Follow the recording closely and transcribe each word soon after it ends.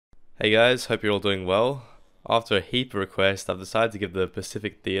Hey guys, hope you're all doing well. After a heap of requests, I've decided to give the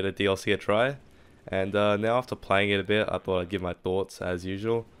Pacific Theater DLC a try. And now after playing it a bit, I thought I'd give my thoughts, as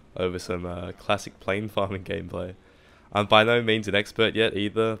usual, over some classic plane farming gameplay. I'm by no means an expert yet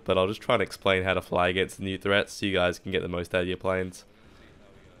either, but I'll just try and explain how to fly against new threats so you guys can get the most out of your planes.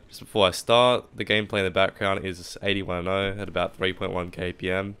 Just before I start, the gameplay in the background is 81.0 at about 3.1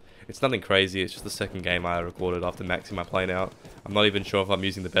 kpm. It's nothing crazy, it's just the second game I recorded after maxing my plane out. I'm not even sure if I'm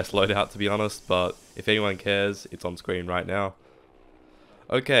using the best loadout to be honest, but if anyone cares, it's on screen right now.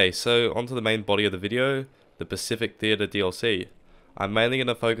 Okay, so onto the main body of the video, the Pacific Theater DLC. I'm mainly going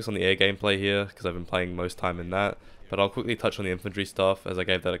to focus on the air gameplay here, because I've been playing most time in that, but I'll quickly touch on the infantry stuff as I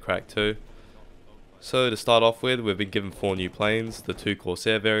gave that a crack too. So to start off with, we've been given 4 new planes, the 2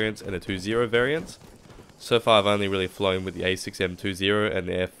 Corsair variants and the 2 Zero variants. So far I've only really flown with the A6M20 and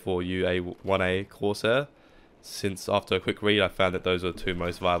the F4U-A1A Corsair, since after a quick read I found that those are the 2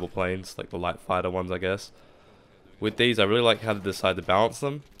 most viable planes, like the light fighter ones I guess. With these I really like how they decide to balance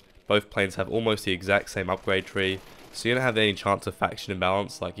them. Both planes have almost the exact same upgrade tree, so you don't have any chance of faction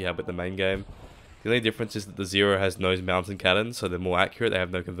imbalance like you have with the main game. The only difference is that the Zero has nose mounted cannons, so they're more accurate, they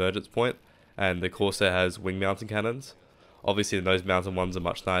have no convergence point, and the Corsair has wing mounted cannons. Obviously the nose mounted ones are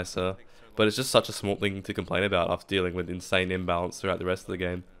much nicer, but it's just such a small thing to complain about after dealing with insane imbalance throughout the rest of the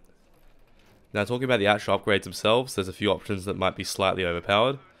game. Now talking about the actual upgrades themselves, there's a few options that might be slightly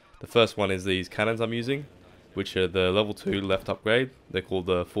overpowered. The first one is these cannons I'm using, which are the level 2 left upgrade. They're called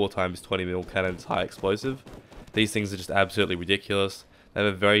the 4x20mm cannons high explosive. These things are just absolutely ridiculous. They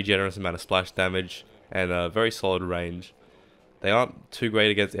have a very generous amount of splash damage and a very solid range. They aren't too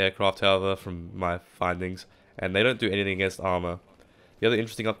great against aircraft however from my findings, and they don't do anything against armor. The other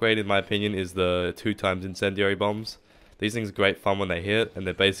interesting upgrade in my opinion is the 2x incendiary bombs. These things are great fun when they hit, and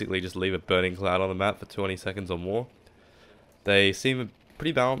they basically just leave a burning cloud on the map for 20 seconds or more. They seem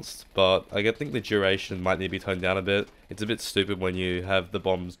pretty balanced, but I think the duration might need to be toned down a bit. It's a bit stupid when you have the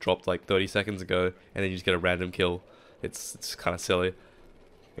bombs dropped like 30 seconds ago and then you just get a random kill. It's kind of silly.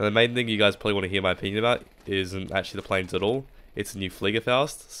 Now, the main thing you guys probably want to hear my opinion about isn't actually the planes at all. It's the new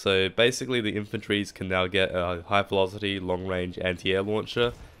Fliegerfaust. So basically the infantries can now get a high velocity, long range anti-air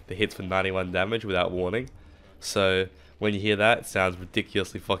launcher that hits for 91 damage without warning. So when you hear that, it sounds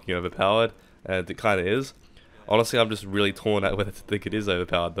ridiculously fucking overpowered, and it kind of is. Honestly, I'm just really torn at whether to think it is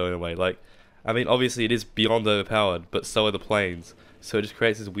overpowered though in a way. Like, I mean obviously it is beyond overpowered, but so are the planes. So it just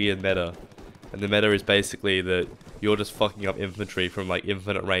creates this weird meta. And the meta is basically that you're just fucking up infantry from like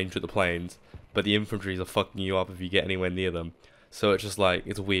infinite range with the planes, but the infantries are fucking you up if you get anywhere near them. So it's just like,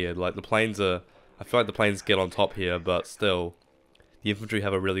 it's weird. Like the planes are, I feel like the planes get on top here, but still, the infantry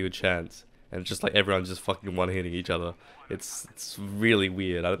have a really good chance. And it's just like everyone's just fucking one-hitting each other. It's really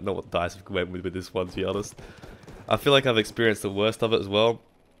weird. I don't know what DICE have went with this one, to be honest. I feel like I've experienced the worst of it as well.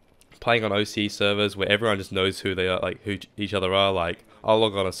 Playing on OC servers where everyone just knows who they are, like who each other are. Like, I'll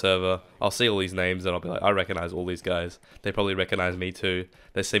log on a server, I'll see all these names, and I'll be like, I recognize all these guys. They probably recognize me too.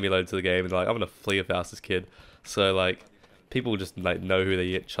 They see me load to the game, and they're like, I'm gonna Fliegerfaust this kid. So like, people just like know who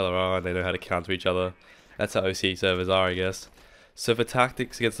each other are, and they know how to counter each other. That's how OC servers are, I guess. So for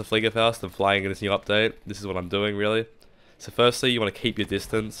tactics against the Fliegerfaust and flying in this new update, this is what I'm doing really. So firstly, you want to keep your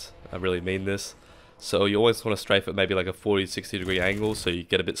distance. I really mean this. So you always want to strafe at maybe like a 40 to 60 degree angle, so you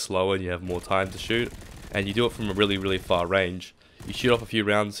get a bit slower and you have more time to shoot. And you do it from a really far range. You shoot off a few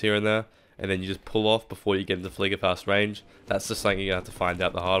rounds here and there, and then you just pull off before you get into Fliegerfaust range. That's just something you have to find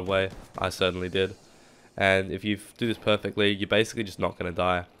out the hard way. I certainly did. And if you do this perfectly, you're basically just not going to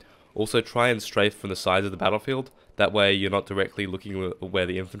die. Also try and strafe from the sides of the battlefield. That way you're not directly looking where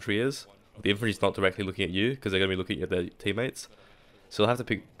the infantry is. The infantry's not directly looking at you, because they're going to be looking at their teammates. So you'll have to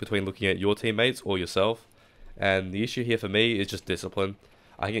pick between looking at your teammates or yourself. And the issue here for me is just discipline.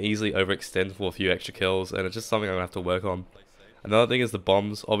 I can easily overextend for a few extra kills, and it's just something I'm going to have to work on. Another thing is the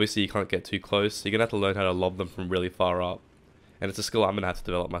bombs. Obviously you can't get too close, so you're going to have to learn how to lob them from really far up. And it's a skill I'm going to have to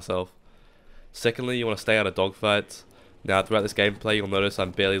develop myself. Secondly, you want to stay out of dogfights. Now throughout this gameplay you'll notice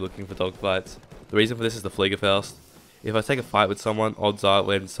I'm barely looking for dogfights. The reason for this is the Fliegerfaust. If I take a fight with someone, odds are it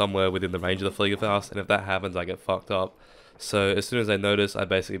lands somewhere within the range of the Fliegerfaust, and if that happens I get fucked up. So as soon as I notice, I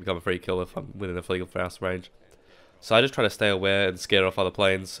basically become a free kill if I'm within the Fliegerfaust range. So I just try to stay aware and scare off other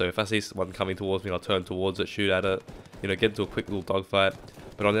planes. So if I see someone coming towards me, I'll turn towards it, shoot at it, you know, get into a quick little dogfight.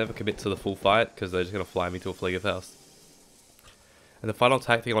 But I'll never commit to the full fight because they're just going to fly me to a Fliegerfaust. And the final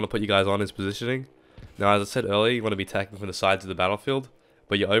tactic I want to put you guys on is positioning. Now as I said earlier, you want to be attacking from the sides of the battlefield,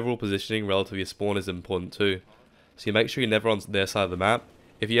 but your overall positioning relative to your spawn is important too. So you make sure you're never on their side of the map.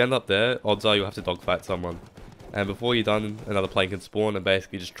 If you end up there, odds are you'll have to dogfight someone. And before you're done, another plane can spawn and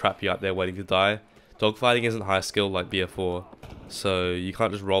basically just trap you out there waiting to die. Dogfighting isn't high skill like BF4, so you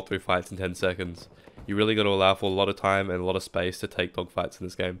can't just roll through fights in 10 seconds. You really got to allow for a lot of time and a lot of space to take dogfights in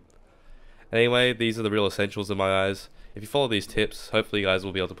this game. Anyway, these are the real essentials in my eyes. If you follow these tips, hopefully you guys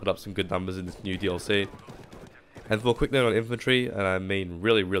will be able to put up some good numbers in this new DLC. And for a quick note on infantry, and I mean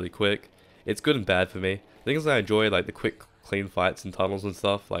really quick, it's good and bad for me. Things I enjoy, like the quick clean fights in tunnels and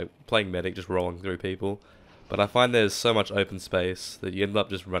stuff, like playing medic, just rolling through people. But I find there's so much open space that you end up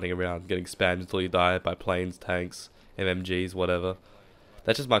just running around, getting spammed until you die by planes, tanks, MMGs, whatever.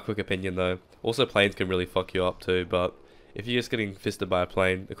 That's just my quick opinion though. Also planes can really fuck you up too, but if you're just getting fisted by a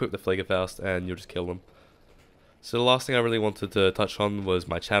plane, equip the Fliegerfaust and you'll just kill them. So the last thing I really wanted to touch on was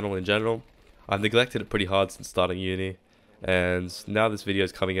my channel in general. I've neglected it pretty hard since starting uni, and now this video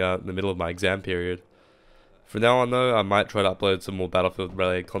is coming out in the middle of my exam period. From now on though, I might try to upload some more Battlefield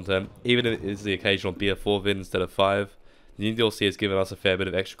related content, even if it is the occasional BF4 vid instead of 5. The new DLC has given us a fair bit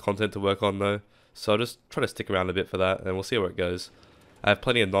of extra content to work on though, so I'll just try to stick around a bit for that, and we'll see where it goes. I have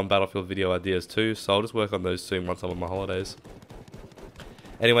plenty of non-Battlefield video ideas too, so I'll just work on those soon once I'm on my holidays.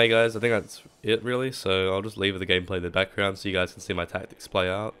 Anyway guys, I think that's it really, so I'll just leave the gameplay in the background so you guys can see my tactics play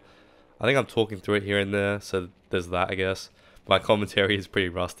out. I think I'm talking through it here and there, so there's that I guess. My commentary is pretty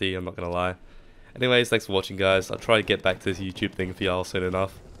rusty, I'm not gonna lie. Anyways, thanks for watching guys. I'll try to get back to this YouTube thing for y'all soon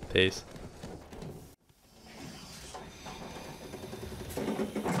enough. Peace.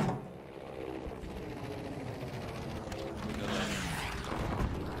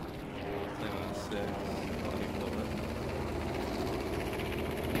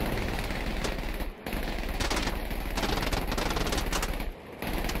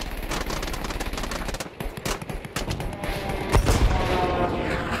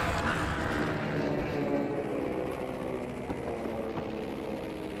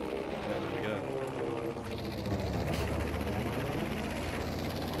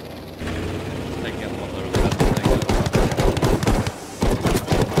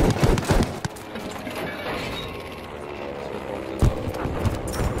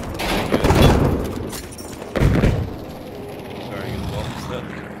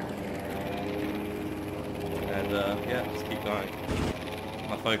 Yeah, just keep going.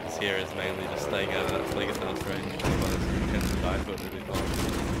 My focus here is mainly just staying out of that Fliegerfaust range, otherwise you tend to die for it really fast.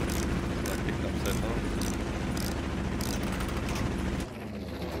 That picked up so far.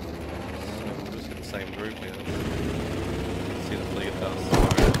 So we're just in the same group here. See the Fliegerfaust.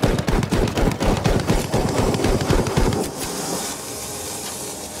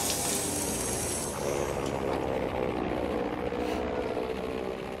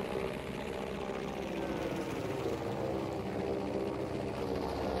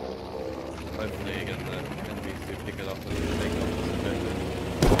 Hopefully again the enemies do pick it up and take off this advantage.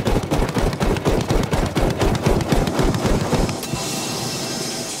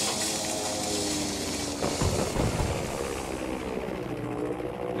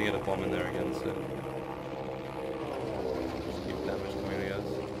 I'm gonna get a bomb in there again, so just keep damage coming, I guess.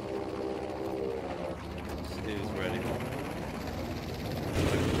 This is ready.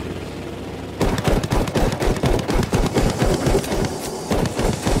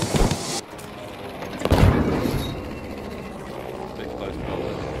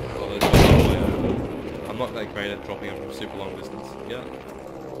 I'm not that great at dropping them from super long distance. Yeah,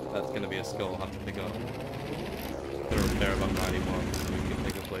 that's going to be a skill I'll have to pick up. Put a repair above 91 so we can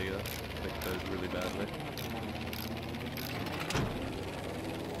take a Flieger. Take those really badly.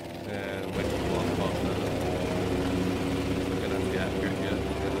 And wait for the last part of that. We're going to have to be accurate here.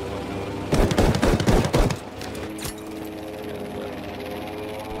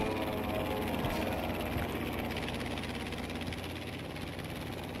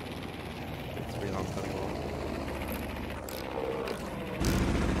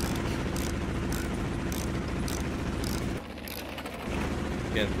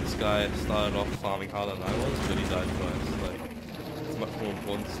 Again, this guy started off farming harder than I was, but he died first. Like, it's much more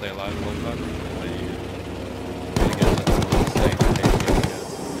important to stay alive a long time than you really get that state of taking it.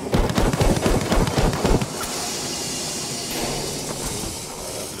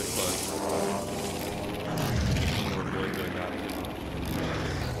 That's a bit close. I'm gonna avoid doing that too much.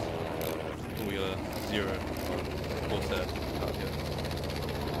 We got a 0 on 4 set out here.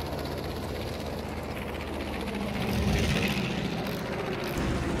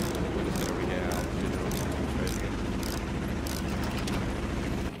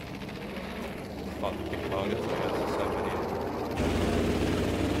 Big targets, I guess, so many.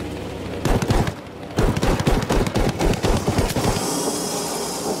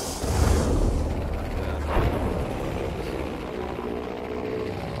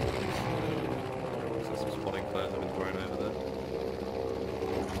 So some spotting flares have been thrown over there.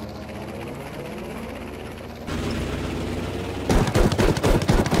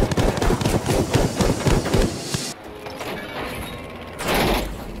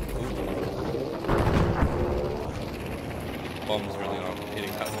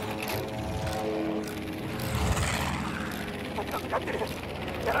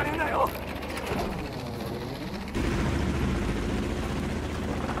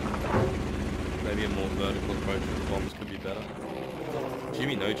 Maybe a more vertical approach with the bombs could be better.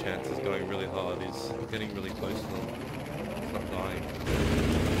 Jimmy No Chance is going really hard. He's getting really close to them. He's not dying.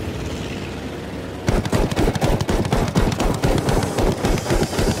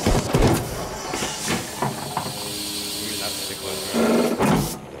 Even that's too close.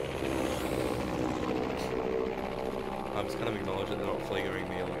 I'm just kind of acknowledge that they're not flagging me right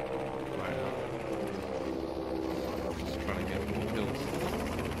now. Just trying to get more kills.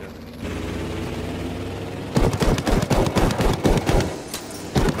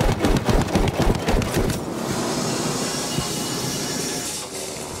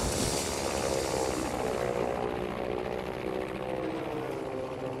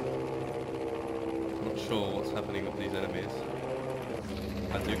 Sure what's happening with these enemies.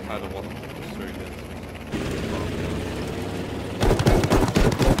 I do kind of want them to push through this.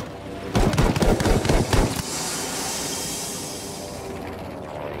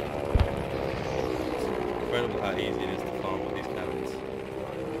 It's incredible how easy it is to farm with these cannons.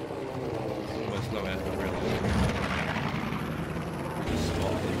 There's almost no effort really. Just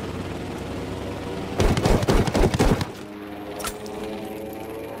spot them.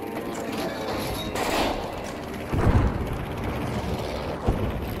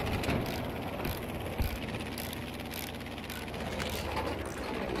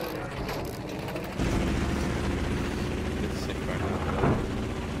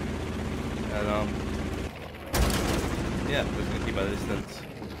 Yeah, we're just gonna keep our distance.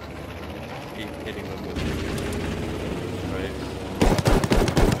 Keep hitting them with sprays.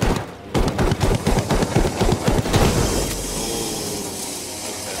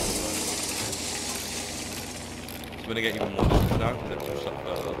 So we're gonna get even more distance now because they're pushed up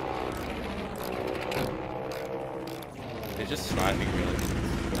further. They're just sniping really.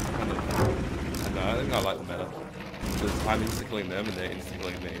 It's kind of, I think I like the meta. Because I'm insta-killing them and they're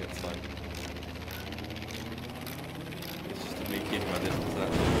insta-killing me. It's like, me keeping my distance.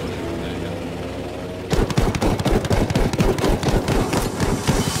 That's there you go.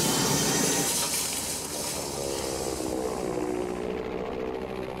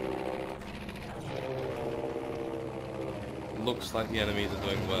 Looks like the enemies are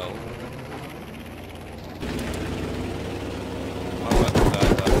doing well. I like the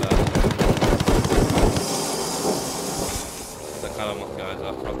guys like that. I kind of want guys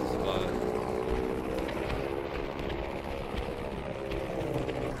up front to survive.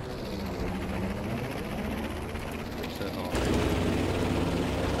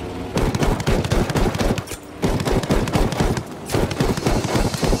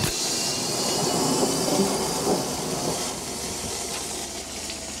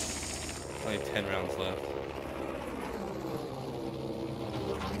 Only 10 rounds left.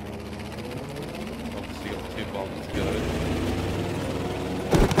 Obviously got 2 bombs to go.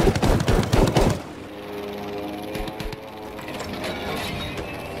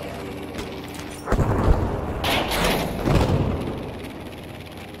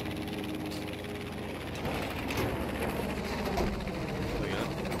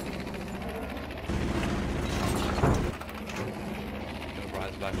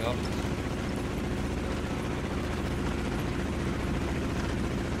 Back up.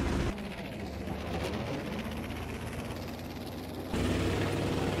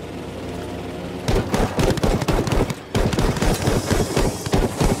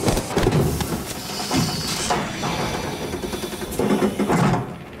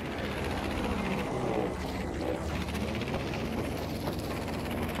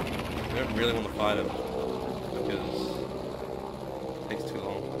 I don't really want to fight him because it takes too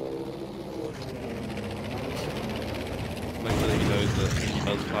long. Make sure that he knows that if he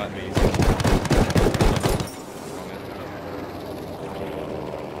does fight me,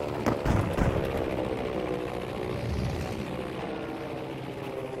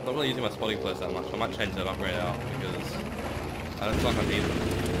 I'm not really using my spotting place that much. I might change that upgrade out because I don't feel like I need them.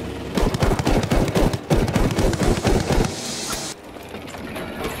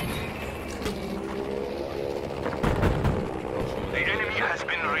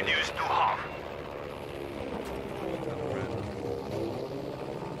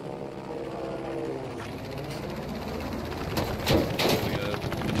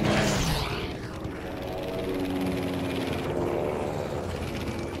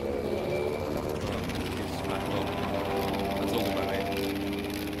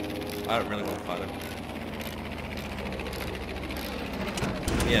 I don't really want to fight him.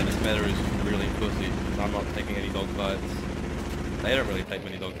 Yeah, this meta is really pussy. I'm not taking any dogfights. They don't really take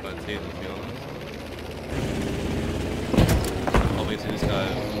many dogfights either, to be honest. Obviously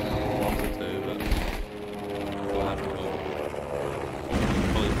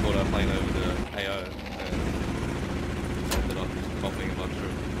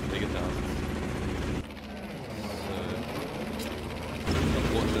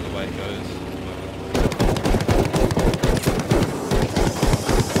unfortunately the way it goes.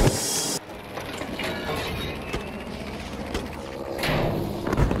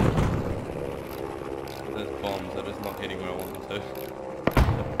 There's bombs that are just not hitting where I want them to.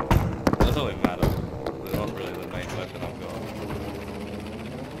 It doesn't really matter. They're not really the main weapon I've got.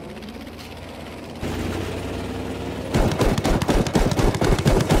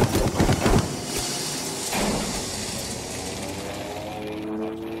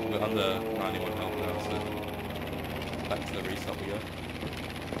 We're under 91 health now, so back to the reset we go.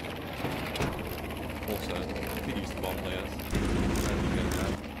 Also, could use the bomb players. And we get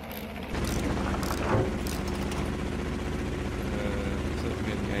that. So we're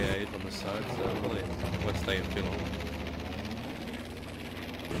getting AA on the side, so probably let's stay in Geelong.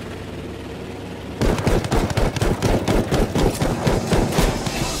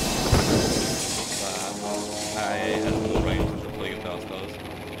 AA has more range than the Fleet of House does.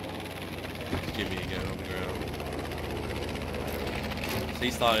 Jimmy again on the ground. So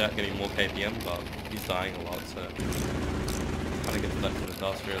he started out getting more KPM, but he's dying a lot, so kind of gets left in the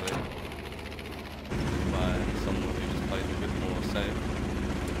dust really by someone who just plays a bit more safe.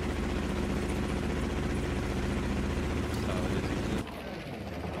 So it is easy.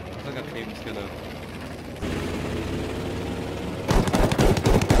 I think our team's gonna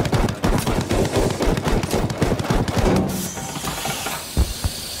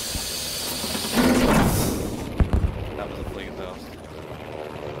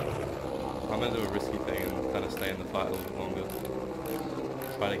I'm going to do a risky thing and kind of stay in the fight a little bit longer.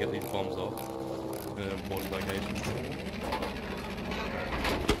 Try to get these bombs off in an important location.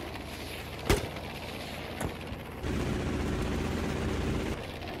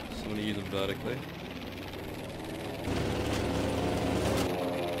 So I'm going to use them vertically.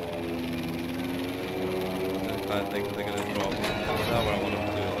 And I kind of think that they're going to drop about where I want them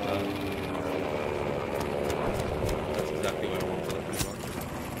to do like that. That's exactly where I want them pretty much.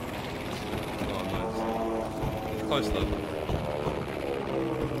 Close though.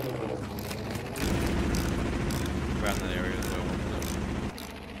 Around that area as well.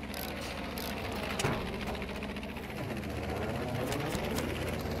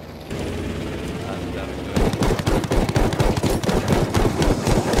 And damage goes.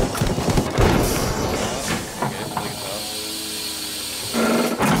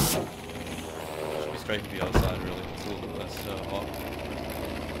 Should be straight to the other side really. It's a little bit less hot.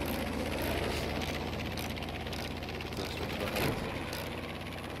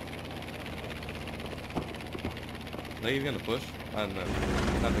 Are they even gonna push? I don't know. I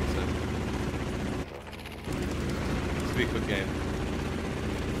don't think so. This will be a quick game.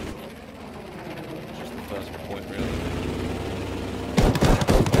 Just the first point, really.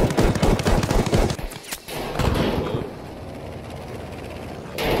 Oh.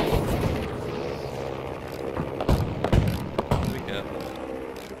 Be careful.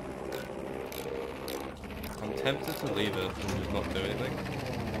 I'm tempted to leave it and just not do anything.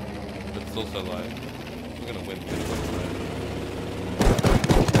 But it's also like, we're gonna win this one today.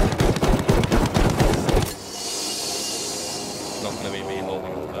 It's not gonna be me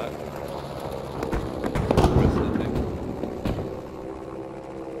holding them back. The rest of the thing.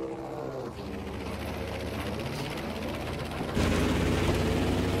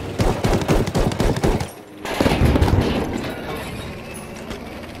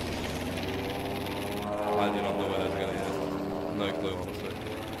 I do not know where those are gonna hit. No clue, honestly.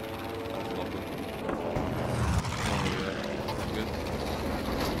 That's lovely.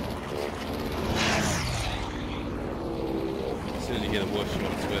 As soon as you get a bush, you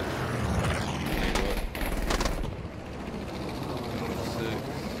want to switch.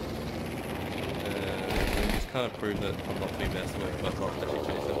 Just kind of prove that I'm not being messed with, but not actually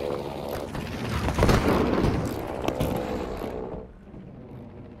chasing.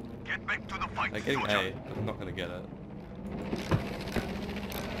 Get back to the fight. Like getting A, I'm not going to get it.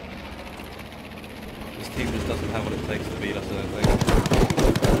 This team just doesn't have what it takes to beat us, I don't think.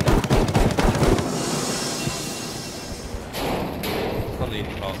 It's not an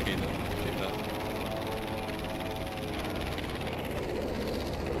easy task either, to do that.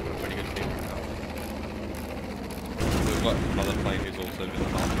 Pretty good team right now. We've got another plane who's also been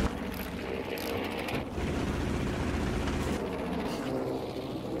half.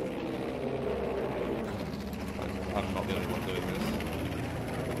 I'm not the only one doing this.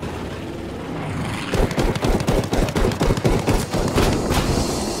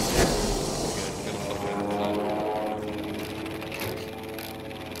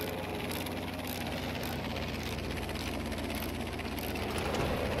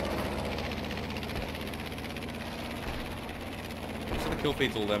 kill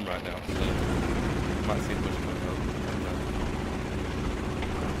feeds all them right now, so you might see him pushing my help.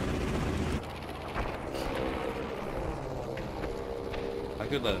 I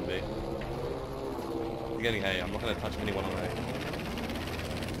could let him be. He's getting A. I'm not going to touch anyone on A. I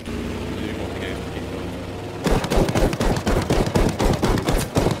do want the game to keep going.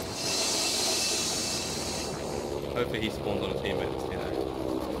 Hopefully he spawns on a teammate that's A.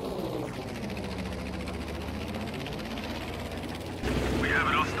 We have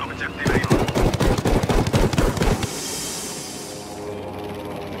lost objective A.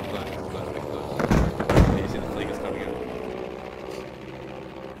 You see the fleet is coming in.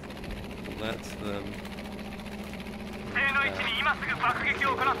 Let's them.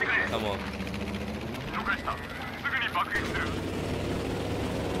 Come on.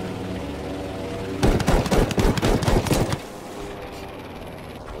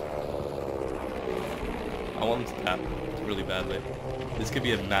 I want them to tap really badly. This could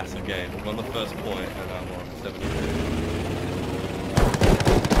be a massive game. We're on the first point and I'm on 72.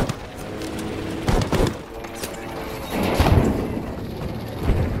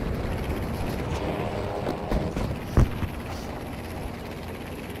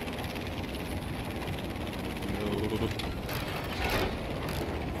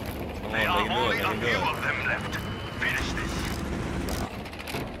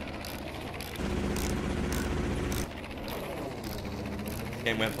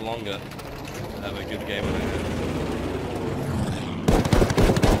 Game went for longer. Have a good game on it.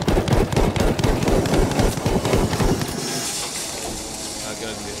 I'll go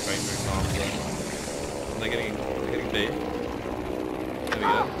and get train very fast. They're getting B. There we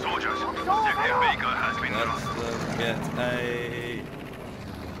go. Soldiers, objective Baker has been lost. Let's get A.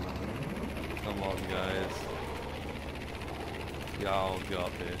 Come on, guys. Y'all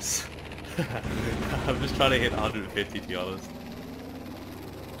got this. I'm just trying to hit 150 to be honest.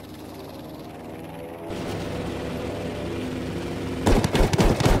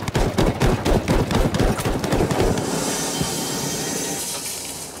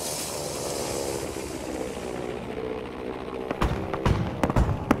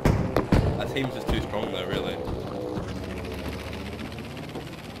 That team's just too strong though, really.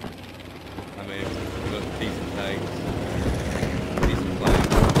 I mean, we've got decent tanks, decent planes.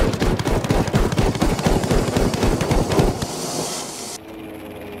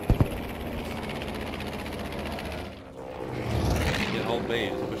 Get hold B,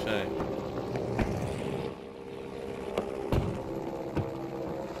 just push A.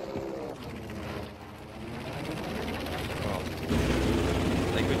 Oh.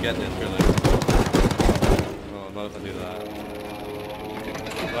 They could get this, really. Oh, not if I do that.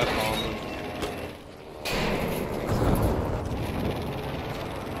 Right on.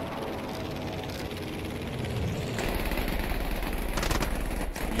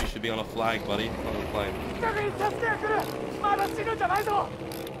 You should be on a flag, buddy, on the plane.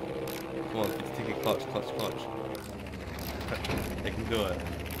 Come on, it's ticking clutch, clutch, clutch. They can do it,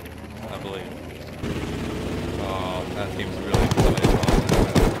 I believe. Oh, that team's really coming in hard.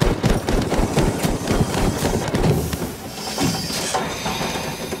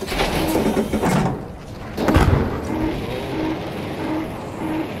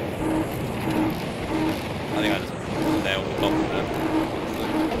 I think I just nailed the top of that.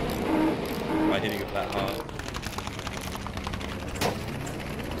 By hitting it that hard.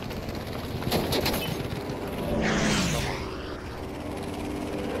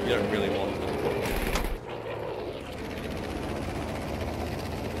 You don't really want to.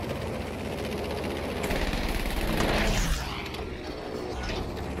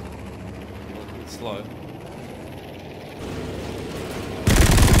 It's slow.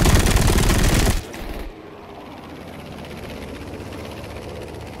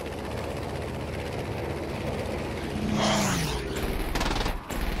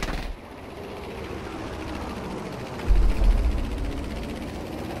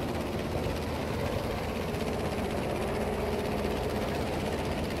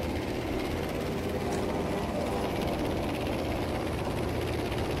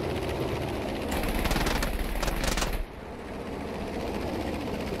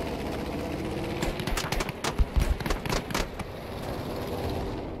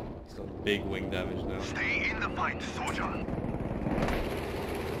 Big wing damage now. Stay in the fight, soldier.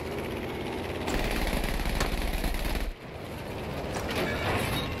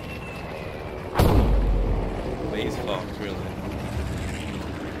 But he's fucked, really.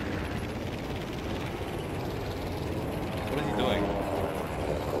 What is he doing?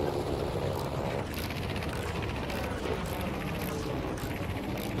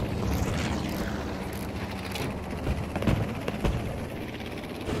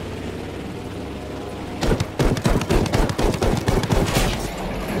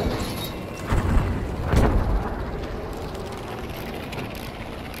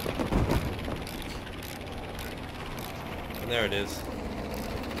 there it is.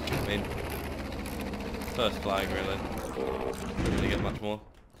 I mean, first flag really. Didn't really get much more.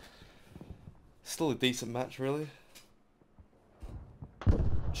 Still a decent match really.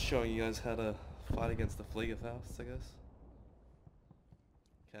 Showing you guys how to fight against the Fliegerfaust, I guess.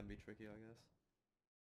 Can be tricky, I guess.